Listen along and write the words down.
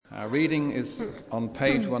Our reading is on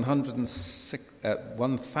page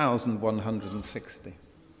 1160.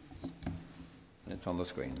 It's on the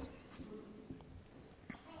screen.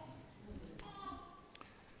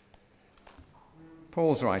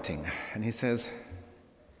 Paul's writing, and he says,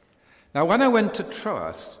 "Now when I went to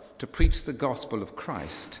Troas to preach the gospel of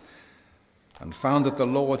Christ and found that the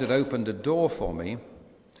Lord had opened a door for me,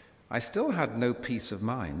 I still had no peace of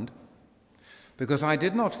mind, because I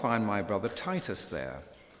did not find my brother Titus there.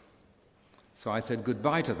 So I said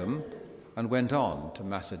goodbye to them and went on to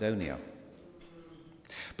Macedonia.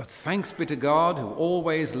 But thanks be to God, who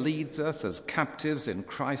always leads us as captives in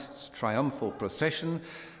Christ's triumphal procession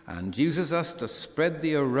and uses us to spread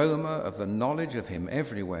the aroma of the knowledge of him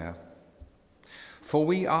everywhere. For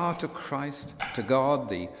we are to Christ, to God,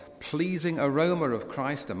 the pleasing aroma of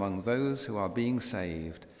Christ among those who are being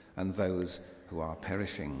saved and those who are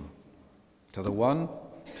perishing. To the one,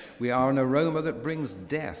 we are an aroma that brings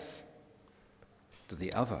death. To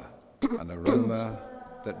the other, an aroma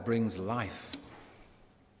that brings life.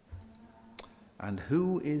 And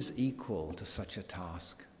who is equal to such a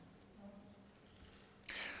task?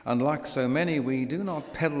 Unlike so many, we do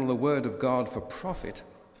not peddle the word of God for profit.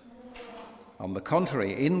 On the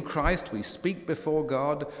contrary, in Christ we speak before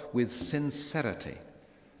God with sincerity,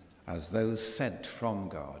 as those sent from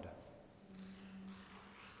God."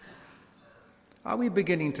 Are we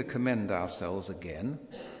beginning to commend ourselves again?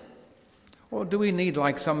 Or do we need,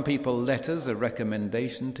 like some people, letters, a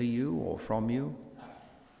recommendation to you or from you?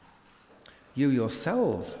 You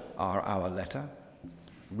yourselves are our letter,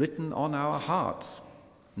 written on our hearts,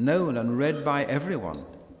 known and read by everyone.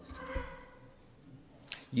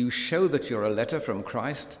 You show that you're a letter from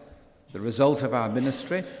Christ, the result of our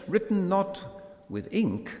ministry, written not with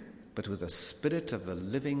ink, but with the Spirit of the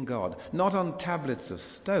living God, not on tablets of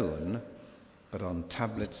stone, but on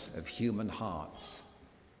tablets of human hearts.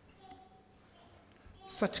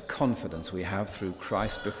 Such confidence we have through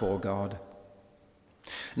Christ before God.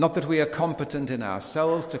 Not that we are competent in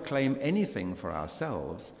ourselves to claim anything for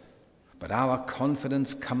ourselves, but our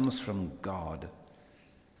confidence comes from God.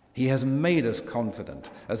 He has made us confident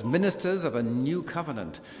as ministers of a new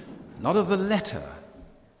covenant, not of the letter,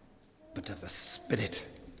 but of the Spirit.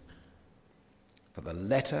 For the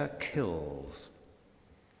letter kills,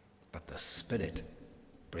 but the Spirit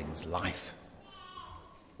brings life.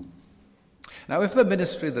 Now, if the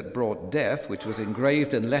ministry that brought death, which was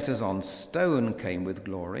engraved in letters on stone, came with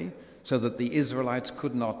glory, so that the Israelites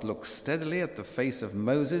could not look steadily at the face of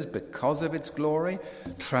Moses because of its glory,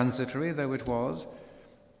 transitory though it was,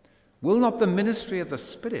 will not the ministry of the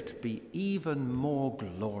Spirit be even more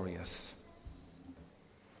glorious?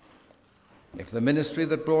 If the ministry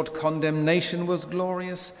that brought condemnation was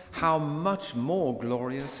glorious, how much more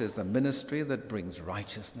glorious is the ministry that brings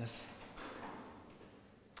righteousness?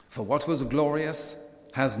 For what was glorious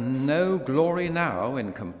has no glory now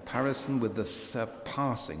in comparison with the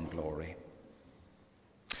surpassing glory.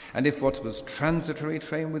 And if what was transitory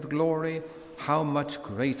came with glory, how much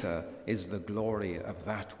greater is the glory of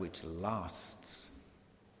that which lasts?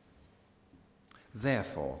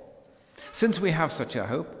 Therefore, since we have such a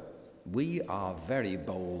hope, we are very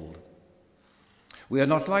bold. We are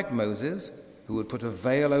not like Moses, who would put a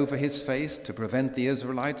veil over his face to prevent the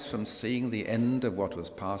Israelites from seeing the end of what was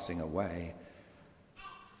passing away.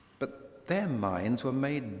 But their minds were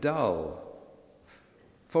made dull.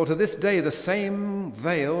 For to this day the same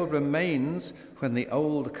veil remains when the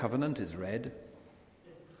old covenant is read.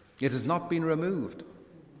 It has not been removed,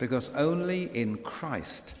 because only in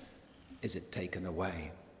Christ is it taken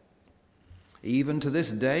away. Even to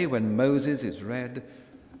this day, when Moses is read,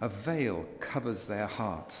 a veil covers their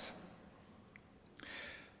hearts.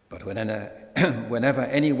 But whenever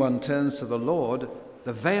anyone turns to the Lord,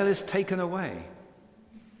 the veil is taken away.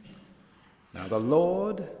 Now the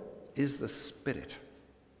Lord is the Spirit,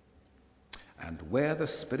 and where the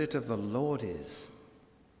Spirit of the Lord is,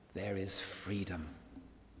 there is freedom.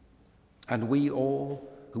 And we all,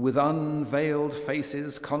 who with unveiled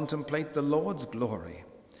faces contemplate the Lord's glory,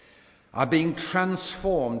 are being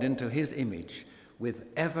transformed into his image with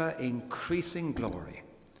ever-increasing glory,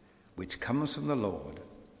 which comes from the Lord,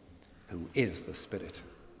 who is the Spirit.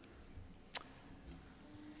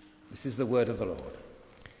 This is the word of the Lord.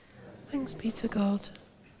 Thanks be to God.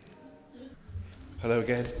 Hello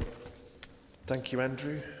again. Thank you,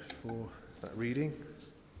 Andrew, for that reading.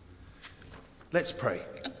 Let's pray.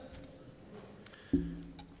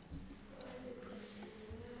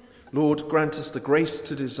 Lord, grant us the grace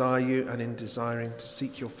to desire you, and in desiring to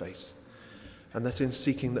seek your face, and that in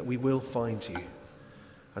seeking that we will find you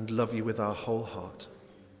and love you with our whole heart.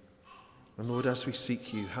 And Lord, as we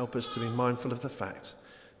seek you, help us to be mindful of the fact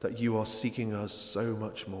that you are seeking us so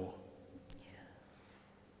much more.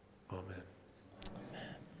 Amen.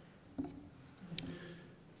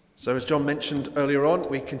 So as John mentioned earlier on,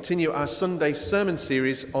 we continue our Sunday sermon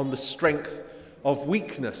series on the strength of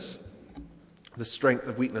weakness. The strength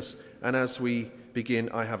of weakness. And as we begin,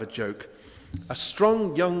 I have a joke. A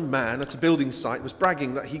strong young man at a building site was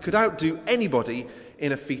bragging that he could outdo anybody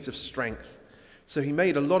in a feat of strength. So he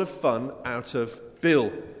made a lot of fun out of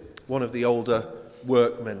Bill, one of the older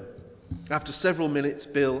workmen. After several minutes,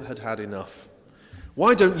 Bill had had enough.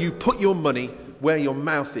 "Why don't you put your money where your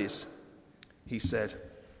mouth is?" he said.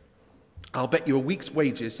 "I'll bet you a week's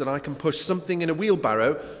wages that I can push something in a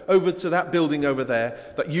wheelbarrow over to that building over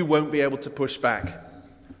there that you won't be able to push back."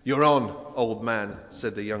 "You're on, old man,"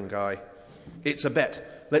 said the young guy. "It's a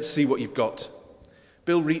bet. Let's see what you've got."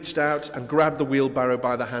 Bill reached out and grabbed the wheelbarrow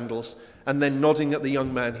by the handles, and then nodding at the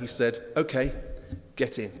young man, he said, "Okay,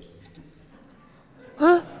 get in."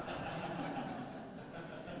 Huh?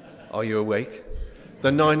 Are you awake?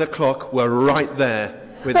 The 9 o'clock were right there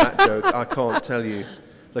with that joke. I can't tell you.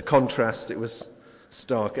 The contrast, it was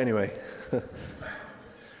stark. Anyway.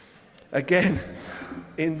 Again,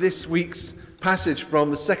 in this week's passage from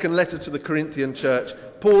the second letter to the Corinthian church,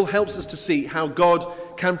 Paul helps us to see how God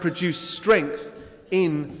can produce strength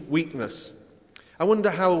in weakness. I wonder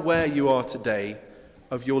how aware you are today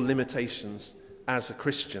of your limitations as a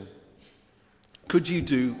Christian. Could you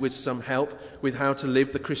do with some help with how to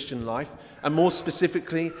live the Christian life, and more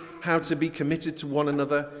specifically, how to be committed to one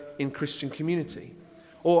another in Christian community?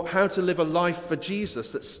 Or how to live a life for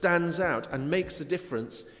Jesus that stands out and makes a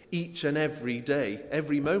difference each and every day,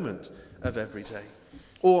 every moment of every day?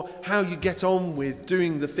 Or how you get on with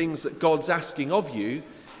doing the things that God's asking of you,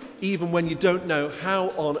 even when you don't know how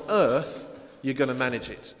on earth you're going to manage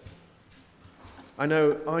it. I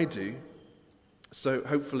know I do, so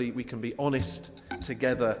hopefully we can be honest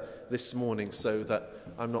together this morning so that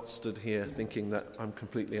I'm not stood here thinking that I'm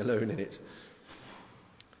completely alone in it.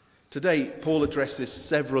 Today, Paul addresses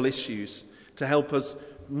several issues to help us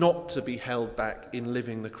not to be held back in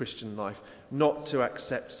living the Christian life, not to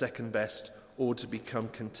accept second best or to become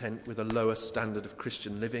content with a lower standard of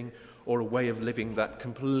Christian living or a way of living that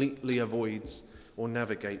completely avoids or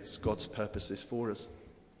navigates God's purposes for us.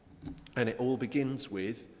 And it all begins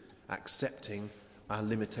with accepting our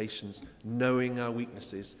limitations, knowing our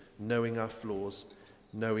weaknesses, knowing our flaws,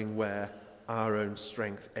 knowing where our own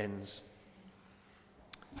strength ends.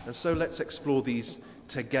 And so let's explore these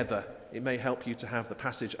together. It may help you to have the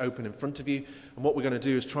passage open in front of you. And what we're going to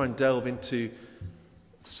do is try and delve into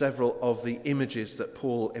several of the images that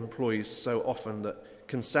Paul employs so often that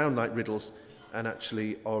can sound like riddles and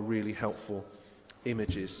actually are really helpful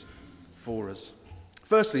images for us.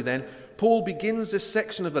 Firstly then, Paul begins this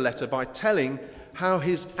section of the letter by telling how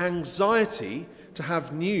his anxiety to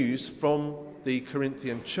have news from the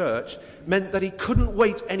Corinthian church meant that he couldn't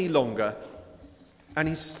wait any longer.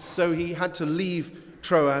 And so he had to leave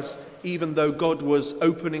Troas, even though God was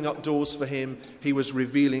opening up doors for him. He was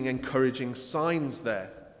revealing encouraging signs there.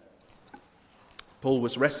 Paul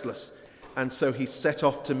was restless, and so he set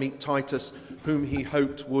off to meet Titus, whom he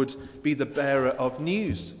hoped would be the bearer of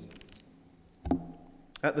news.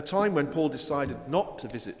 At the time when Paul decided not to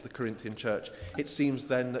visit the Corinthian church, it seems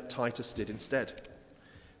then that Titus did instead,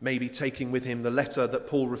 maybe taking with him the letter that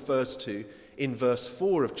Paul refers to in verse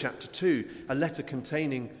 4 of chapter 2, a letter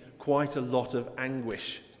containing quite a lot of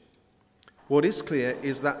anguish. What is clear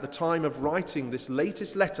is that the time of writing this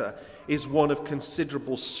latest letter is one of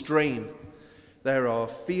considerable strain. There are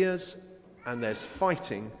fears and there's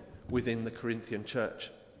fighting within the Corinthian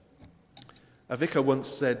church. A vicar once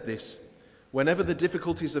said this: "Whenever the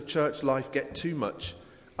difficulties of church life get too much,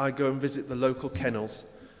 I go and visit the local kennels.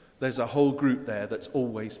 There's a whole group there that's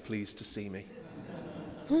always pleased to see me."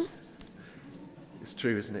 It's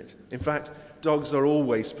true, isn't it? In fact, dogs are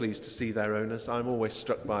always pleased to see their owners. I'm always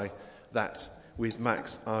struck by that with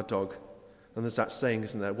Max, our dog. And there's that saying,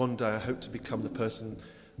 isn't there? One day I hope to become the person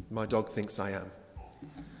my dog thinks I am.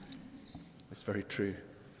 It's very true.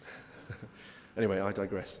 Anyway, I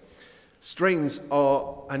digress. Strains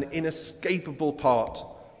are an inescapable part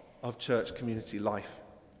of church community life.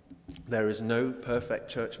 There is no perfect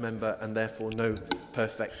church member and therefore no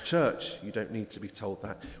perfect church. You don't need to be told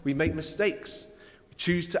that. We make mistakes. We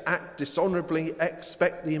choose to act dishonourably,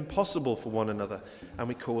 expect the impossible for one another, and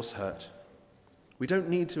we cause hurt. We don't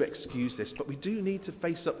need to excuse this, but we do need to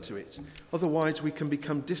face up to it. Otherwise, we can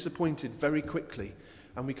become disappointed very quickly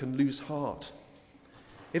and we can lose heart.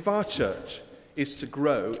 If our church is to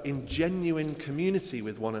grow in genuine community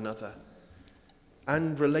with one another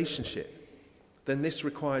and relationship, then this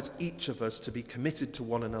requires each of us to be committed to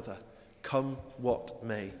one another, come what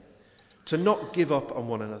may, to not give up on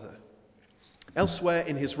one another. Elsewhere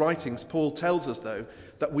in his writings, Paul tells us, though,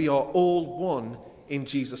 that we are all one in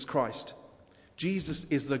Jesus Christ. Jesus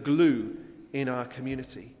is the glue in our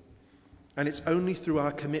community, and it's only through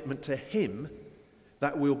our commitment to him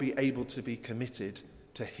that we'll be able to be committed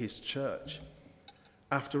to his church.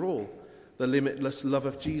 After all, the limitless love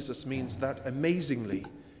of Jesus means that, amazingly,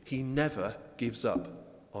 he never gives up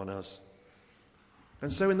on us.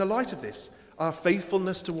 And so in the light of this, our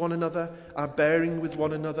faithfulness to one another, our bearing with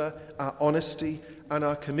one another, our honesty, and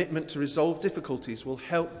our commitment to resolve difficulties will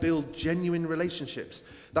help build genuine relationships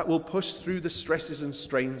that will push through the stresses and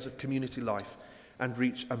strains of community life and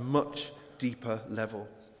reach a much deeper level.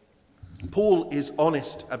 Paul is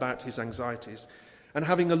honest about his anxieties, and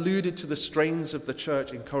having alluded to the strains of the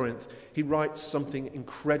church in Corinth, he writes something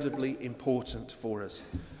incredibly important for us: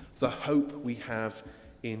 the hope we have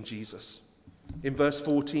in Jesus. In verse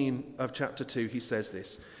 14 of chapter 2, he says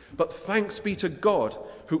this: "But thanks be to God,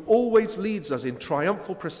 who always leads us in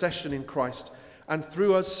triumphal procession in Christ, and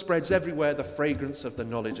through us spreads everywhere the fragrance of the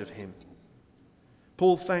knowledge of him."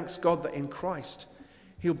 Paul thanks God that in Christ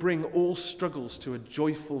he'll bring all struggles to a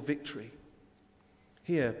joyful victory.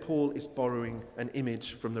 Here, Paul is borrowing an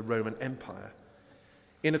image from the Roman Empire.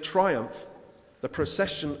 In a triumph, the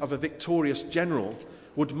procession of a victorious general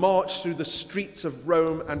would march through the streets of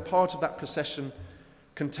Rome, and part of that procession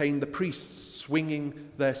contained the priests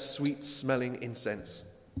swinging their sweet-smelling incense.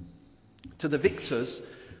 To the victors,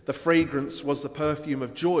 the fragrance was the perfume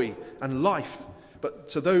of joy and life, but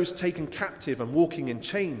to those taken captive and walking in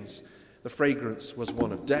chains, the fragrance was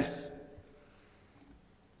one of death.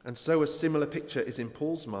 And so a similar picture is in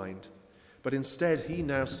Paul's mind, but instead he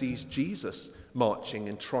now sees Jesus marching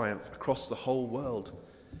in triumph across the whole world.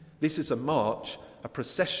 This is a march, a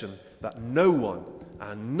procession that no one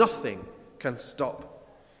and nothing can stop.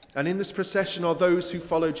 And in this procession are those who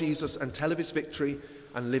follow Jesus and tell of his victory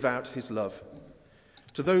and live out his love.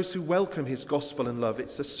 To those who welcome his gospel and love,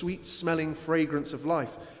 it's the sweet-smelling fragrance of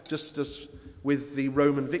life, just as with the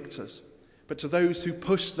Roman victors. But to those who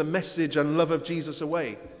push the message and love of Jesus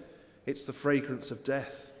away, it's the fragrance of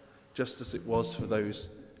death, just as it was for those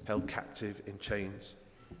held captive in chains.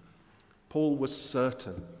 Paul was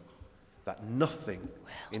certain that nothing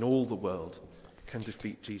in all the world can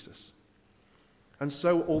defeat Jesus. And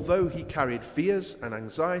so, although he carried fears and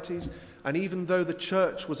anxieties, and even though the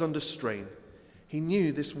church was under strain, he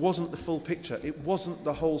knew this wasn't the full picture. It wasn't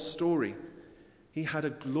the whole story. He had a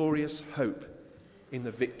glorious hope in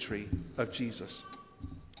the victory of Jesus.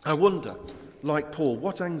 I wonder, like Paul,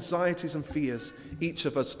 what anxieties and fears each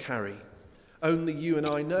of us carry. Only you and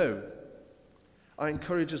I know. I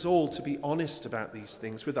encourage us all to be honest about these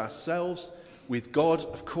things with ourselves, with God,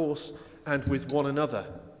 of course, and with one another.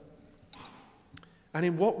 And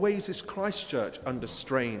in what ways is Christchurch under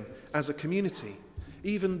strain as a community,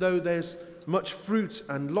 even though there's much fruit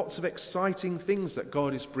and lots of exciting things that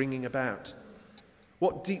God is bringing about?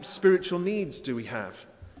 What deep spiritual needs do we have?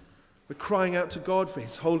 We're crying out to God for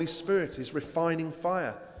his Holy Spirit, his refining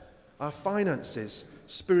fire, our finances,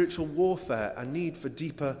 spiritual warfare, and need for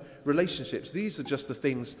deeper relationships. These are just the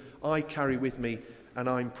things I carry with me and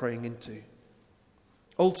I'm praying into.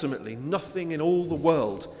 Ultimately, nothing in all the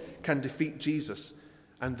world can defeat Jesus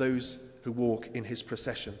and those who walk in his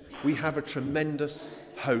procession. We have a tremendous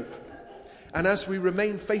hope. And as we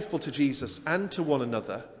remain faithful to Jesus and to one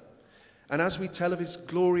another, and as we tell of his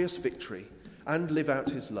glorious victory and live out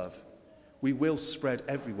his love, we will spread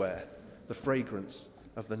everywhere the fragrance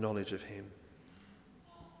of the knowledge of him.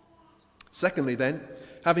 Secondly, then,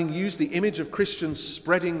 having used the image of Christians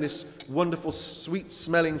spreading this wonderful,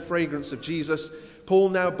 sweet-smelling fragrance of Jesus, Paul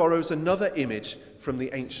now borrows another image from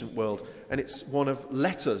the ancient world, and it's one of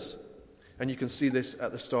letters. And you can see this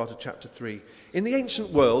at the start of chapter 3. In the ancient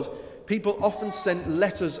world, people often sent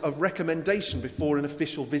letters of recommendation before an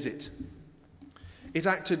official visit. It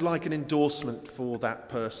acted like an endorsement for that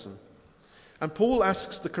person. And Paul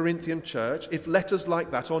asks the Corinthian church if letters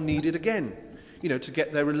like that are needed again, to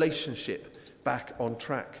get their relationship back on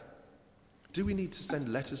track. Do we need to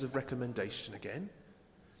send letters of recommendation again?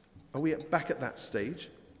 Are we back at that stage?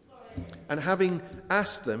 And having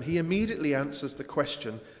asked them, he immediately answers the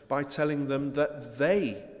question by telling them that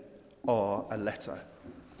they are a letter.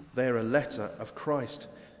 They're a letter of Christ.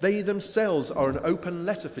 They themselves are an open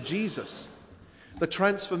letter for Jesus. The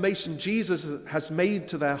transformation Jesus has made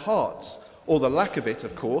to their hearts, or the lack of it,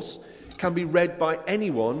 of course, can be read by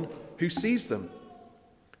anyone who sees them.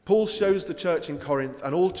 Paul shows the church in Corinth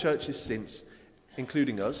and all churches since,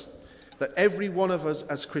 including us, that every one of us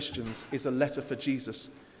as Christians is a letter for Jesus.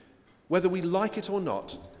 Whether we like it or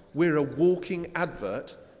not, we're a walking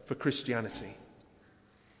advert for Christianity.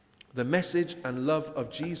 The message and love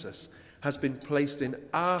of Jesus has been placed in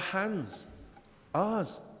our hands,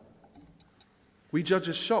 ours. We judge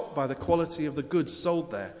a shop by the quality of the goods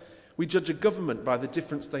sold there. We judge a government by the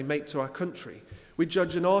difference they make to our country. We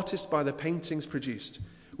judge an artist by the paintings produced.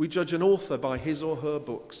 We judge an author by his or her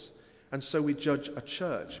books. And so we judge a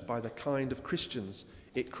church by the kind of Christians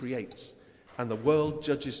it creates. And the world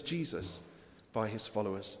judges Jesus by his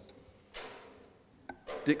followers.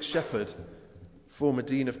 Dick Shepherd, former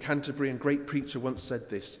Dean of Canterbury and great preacher, once said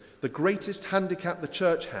this: "The greatest handicap the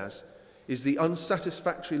church has is the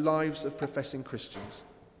unsatisfactory lives of professing Christians."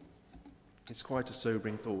 It's quite a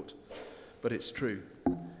sobering thought, but it's true.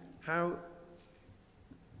 How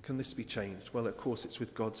can this be changed? Well, of course, it's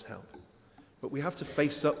with God's help. But we have to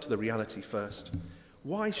face up to the reality first.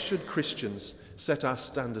 Why should Christians set our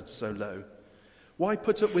standards so low? Why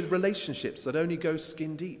put up with relationships that only go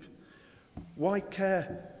skin deep? Why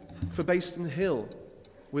care for Bayston Hill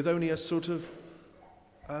with only a sort of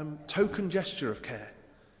token gesture of care?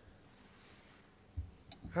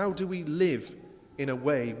 How do we live in a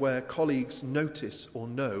way where colleagues notice or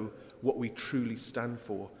know what we truly stand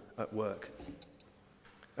for at work?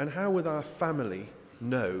 And how will our family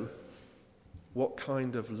know what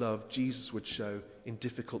kind of love Jesus would show in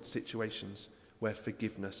difficult situations where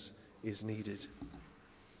forgiveness is needed?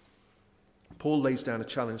 Paul lays down a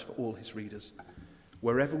challenge for all his readers.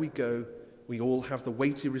 Wherever we go, we all have the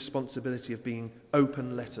weighty responsibility of being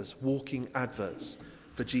open letters, walking adverts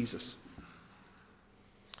for Jesus.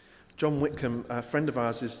 John Whitcomb, a friend of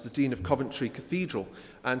ours, is the Dean of Coventry Cathedral,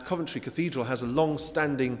 and Coventry Cathedral has a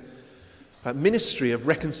long-standing ministry of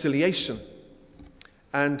reconciliation.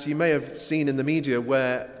 And you may have seen in the media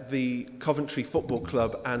where the Coventry Football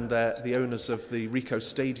Club and the owners of the Ricoh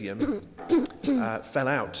Stadium fell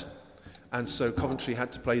out. And so Coventry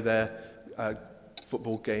had to play their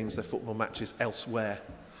football games, their football matches elsewhere.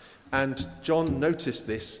 And John noticed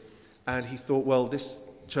this, and he thought, well, this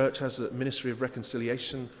church has a ministry of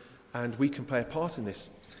reconciliation, and we can play a part in this.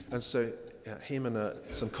 And so him and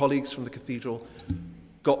some colleagues from the cathedral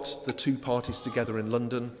got the two parties together in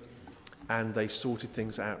London, and they sorted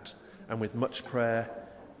things out. And with much prayer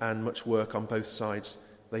and much work on both sides,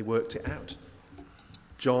 they worked it out.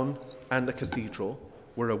 John and the cathedral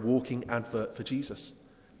were a walking advert for Jesus,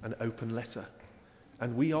 an open letter.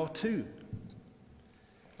 And we are too.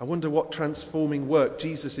 I wonder what transforming work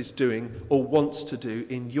Jesus is doing or wants to do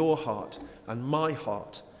in your heart and my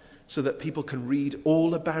heart, so that people can read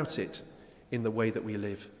all about it in the way that we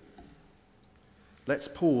live. Let's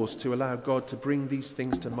pause to allow God to bring these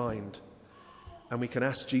things to mind, and we can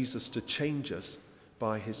ask Jesus to change us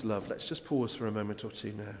by his love. Let's just pause for a moment or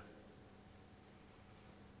two now.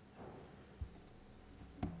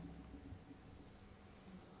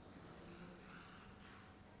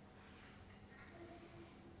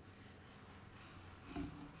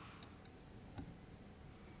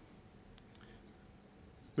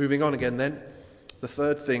 Moving on again then, the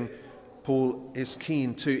third thing, Paul is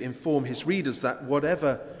keen to inform his readers that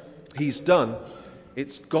whatever he's done,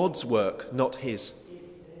 it's God's work, not his.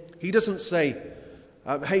 He doesn't say,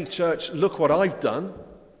 hey church, look what I've done.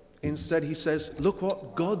 Instead he says, look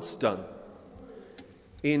what God's done.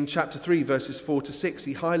 In chapter 3, verses 4 to 6,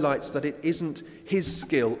 he highlights that it isn't his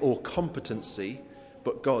skill or competency,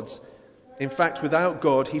 but God's. In fact, without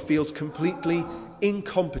God, he feels completely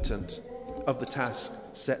incompetent of the task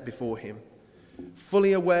set before him.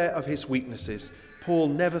 Fully aware of his weaknesses, Paul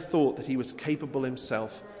never thought that he was capable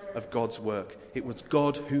himself of God's work. It was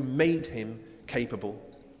God who made him capable.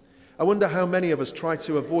 I wonder how many of us try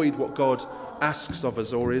to avoid what God asks of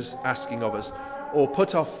us or is asking of us, or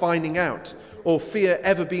put off finding out, or fear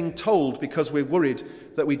ever being told because we're worried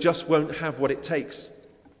that we just won't have what it takes.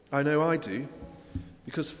 I know I do,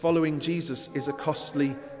 because following Jesus is a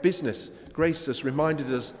costly business. Grace has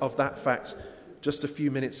reminded us of that fact just a few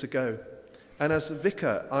minutes ago. And as a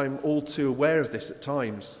vicar, I'm all too aware of this at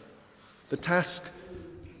times. The task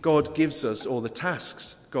God gives us, or the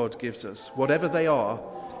tasks God gives us, whatever they are,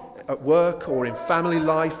 at work or in family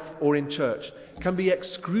life or in church, can be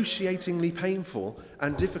excruciatingly painful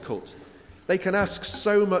and difficult. They can ask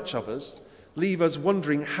so much of us, leave us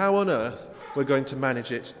wondering how on earth we're going to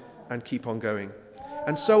manage it and keep on going.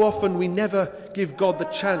 And so often we never give God the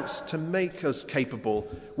chance to make us capable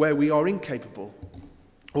where we are incapable,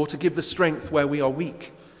 or to give the strength where we are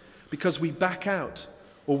weak, because we back out,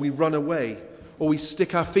 or we run away, or we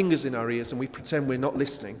stick our fingers in our ears and we pretend we're not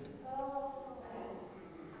listening.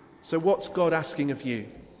 So what's God asking of you?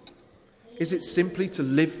 Is it simply to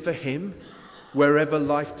live for him wherever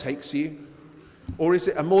life takes you? Or is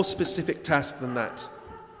it a more specific task than that?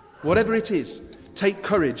 Whatever it is, Take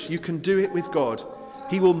courage. You can do it with God.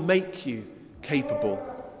 He will make you capable.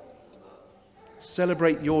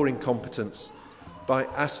 Celebrate your incompetence by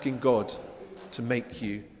asking God to make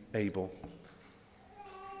you able.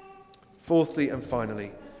 Fourthly and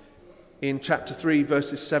finally, in chapter 3,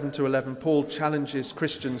 verses 7 to 11, Paul challenges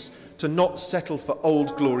Christians to not settle for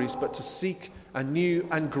old glories, but to seek a new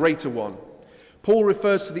and greater one. Paul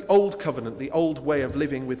refers to the old covenant, the old way of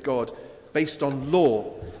living with God, based on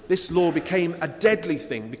law. This law became a deadly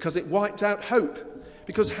thing because it wiped out hope.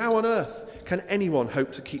 Because how on earth can anyone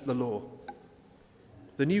hope to keep the law?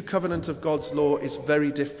 The new covenant of God's law is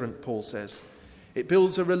very different, Paul says. It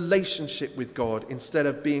builds a relationship with God instead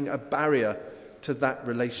of being a barrier to that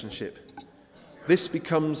relationship. This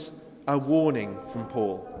becomes a warning from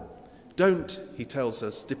Paul. Don't, he tells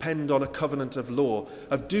us, depend on a covenant of law,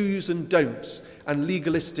 of do's and don'ts and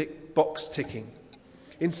legalistic box ticking.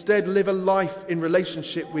 Instead, live a life in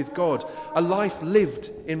relationship with God, a life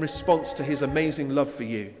lived in response to his amazing love for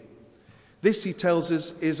you. This, he tells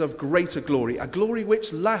us, is of greater glory, a glory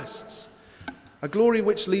which lasts, a glory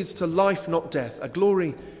which leads to life, not death, a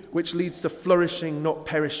glory which leads to flourishing, not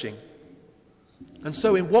perishing. And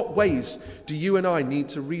so in what ways do you and I need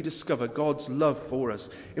to rediscover God's love for us?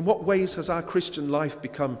 In what ways has our Christian life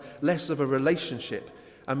become less of a relationship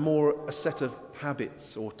and more a set of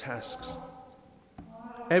habits or tasks?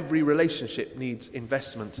 Every relationship needs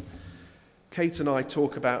investment. Kate and I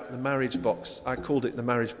talk about the marriage box. I called it the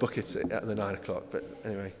marriage bucket at the 9 o'clock, but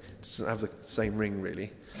anyway, it doesn't have the same ring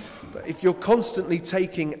really. But if you're constantly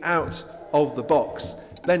taking out of the box,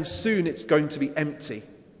 then soon it's going to be empty.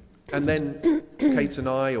 And then Kate and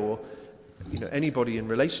I, or anybody in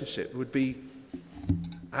relationship, would be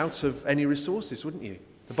out of any resources, wouldn't you?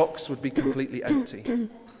 The box would be completely empty.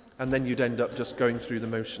 And then you'd end up just going through the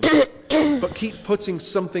motions. But keep putting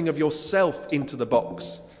something of yourself into the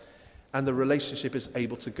box, and the relationship is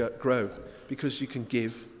able to grow, because you can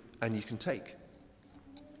give and you can take.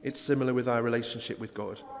 It's similar with our relationship with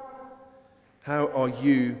God. How are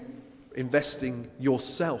you investing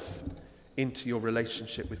yourself into your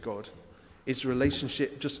relationship with God? Is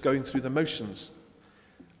relationship just going through the motions?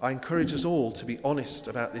 I encourage us all to be honest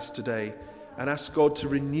about this today and ask God to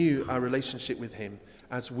renew our relationship with him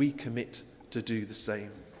as we commit to do the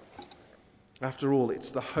same. After all, it's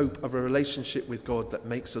the hope of a relationship with God that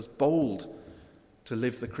makes us bold to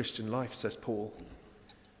live the Christian life, says Paul.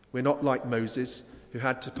 We're not like Moses, who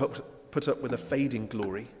had to put up with a fading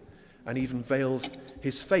glory and even veiled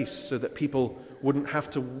his face so that people wouldn't have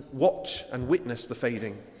to watch and witness the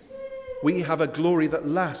fading. We have a glory that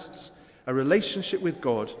lasts, a relationship with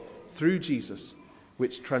God through Jesus,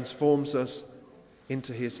 which transforms us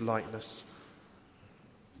into his likeness.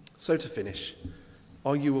 So to finish,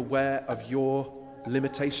 are you aware of your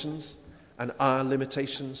limitations and our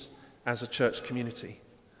limitations as a church community?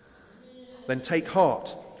 Then take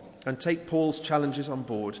heart and take Paul's challenges on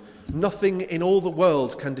board. Nothing in all the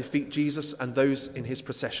world can defeat Jesus and those in his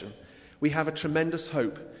procession. We have a tremendous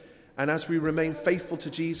hope, and as we remain faithful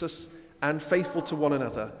to Jesus and faithful to one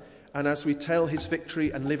another, and as we tell his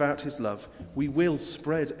victory and live out his love, we will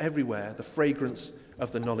spread everywhere the fragrance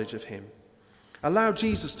of the knowledge of him. Allow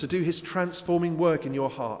Jesus to do his transforming work in your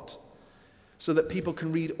heart so that people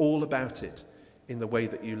can read all about it in the way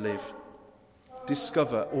that you live.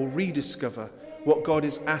 Discover or rediscover what God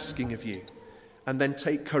is asking of you, and then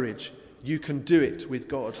take courage. You can do it with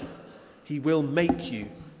God. He will make you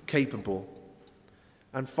capable.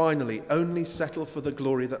 And finally, only settle for the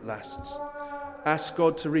glory that lasts. Ask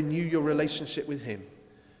God to renew your relationship with him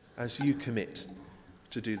as you commit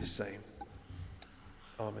to do the same.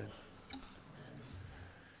 Amen.